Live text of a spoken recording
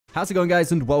How's it going,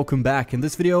 guys, and welcome back. In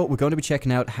this video, we're going to be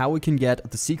checking out how we can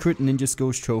get the secret ninja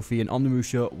skills trophy in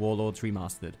Onimusha Warlords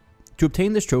Remastered. To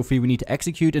obtain this trophy, we need to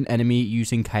execute an enemy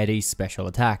using Kaede's special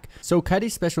attack. So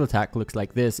Kaede's special attack looks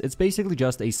like this. It's basically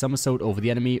just a somersault over the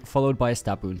enemy, followed by a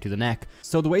stab wound to the neck.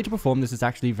 So the way to perform this is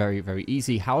actually very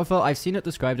easy. However, I've seen it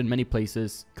described in many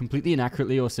places completely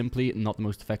inaccurately or simply not the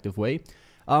most effective way.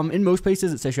 In most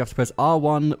places, it says you have to press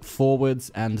R1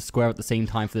 forwards and square at the same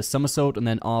time for the somersault, and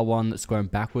then R1 squaring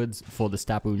backwards for the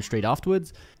stab wound straight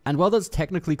afterwards. And while that's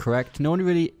technically correct, no one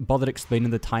really bothered explaining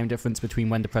the time difference between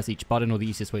when to press each button or the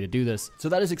easiest way to do this. So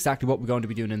that is exactly what we're going to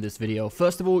be doing in this video.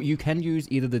 First of all, you can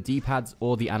use either the D-pads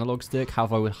or the analog stick.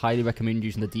 However, I would highly recommend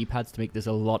using the D-pads to make this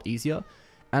a lot easier.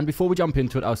 And before we jump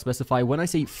into it, I'll specify when I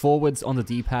say forwards on the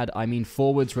D-pad, I mean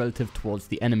forwards relative towards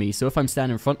the enemy. So if I'm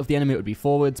standing in front of the enemy, it would be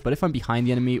forwards, but if I'm behind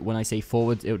the enemy, when I say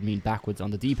forwards, it would mean backwards on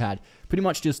the D-pad. Pretty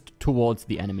much just towards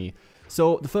the enemy.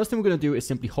 So the first thing we're going to do is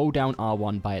simply hold down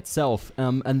R1 by itself,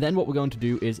 and then what we're going to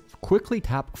do is quickly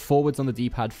tap forwards on the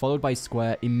D-pad followed by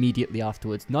square immediately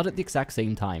afterwards, not at the exact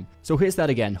same time. So here's that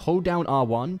again, hold down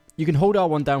R1. You can hold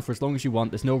R1 down for as long as you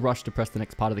want, there's no rush to press the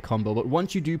next part of the combo, but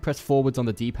once you do press forwards on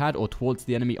the D-pad or towards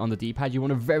the enemy on the D-pad, you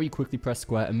want to very quickly press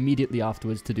square immediately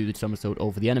afterwards to do the somersault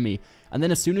over the enemy. And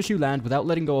then as soon as you land, without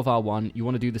letting go of R1, you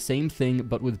want to do the same thing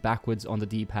but with backwards on the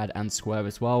D-pad and square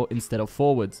as well instead of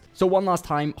forwards. So one last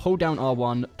time, hold down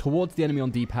R1 towards the enemy on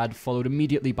D-pad, followed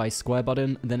immediately by square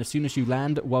button. And then as soon as you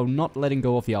land, while not letting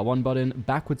go of the R1 button,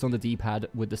 backwards on the D-pad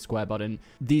with the square button.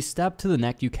 The stab to the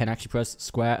neck, you can actually press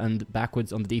square and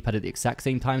backwards on the D-pad at the exact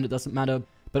same time, it doesn't matter.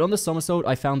 But on the somersault,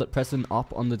 I found that pressing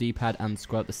up on the D-pad and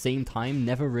square at the same time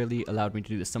never really allowed me to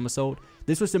do the somersault.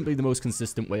 This was simply the most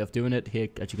consistent way of doing it. Here,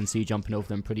 as you can see, jumping over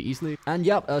them pretty easily. And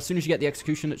yeah, as soon as you get the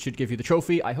execution, it should give you the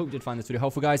trophy. I hope you did find this video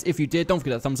helpful, guys. If you did, don't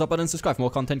forget that thumbs up button, subscribe for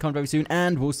more content coming very soon,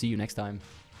 and we'll see you next time.